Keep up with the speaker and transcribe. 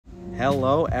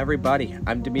Hello everybody,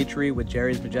 I'm Dimitri with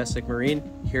Jerry's Majestic Marine,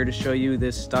 here to show you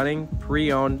this stunning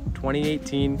pre-owned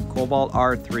 2018 Cobalt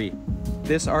R3.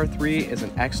 This R3 is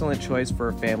an excellent choice for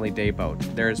a family day boat.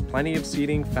 There is plenty of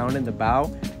seating found in the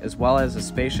bow, as well as a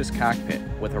spacious cockpit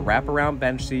with a wraparound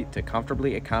bench seat to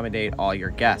comfortably accommodate all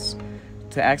your guests.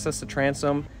 To access the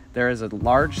transom, there is a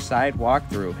large side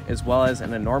walkthrough, as well as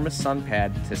an enormous sun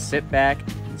pad to sit back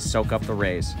and soak up the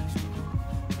rays.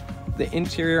 The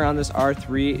interior on this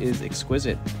R3 is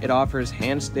exquisite. It offers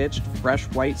hand-stitched, fresh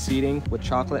white seating with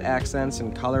chocolate accents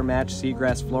and color-matched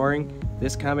seagrass flooring.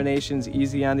 This combination is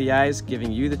easy on the eyes,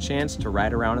 giving you the chance to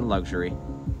ride around in luxury.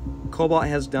 Cobalt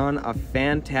has done a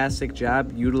fantastic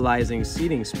job utilizing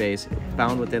seating space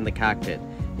found within the cockpit.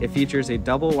 It features a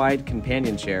double-wide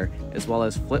companion chair, as well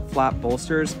as flip-flop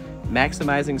bolsters,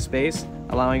 maximizing space,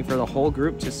 allowing for the whole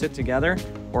group to sit together,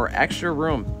 or extra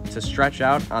room to stretch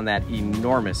out on that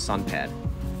enormous sun pad.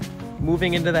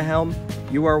 Moving into the helm,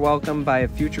 you are welcomed by a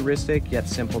futuristic yet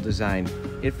simple design.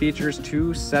 It features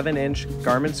two 7-inch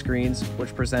Garmin screens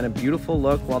which present a beautiful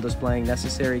look while displaying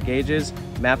necessary gauges,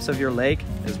 maps of your lake,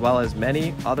 as well as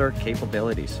many other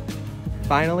capabilities.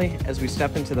 Finally, as we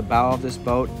step into the bow of this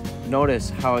boat, notice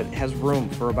how it has room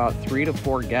for about 3 to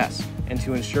 4 guests, and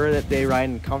to ensure that they ride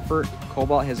in comfort,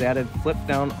 Cobalt has added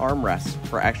flip-down armrests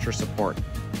for extra support.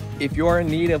 If you are in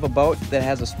need of a boat that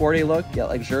has a sporty look yet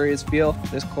luxurious feel,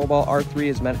 this Cobalt R3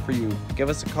 is meant for you. Give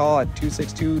us a call at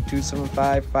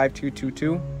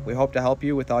 262-275-5222. We hope to help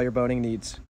you with all your boating needs.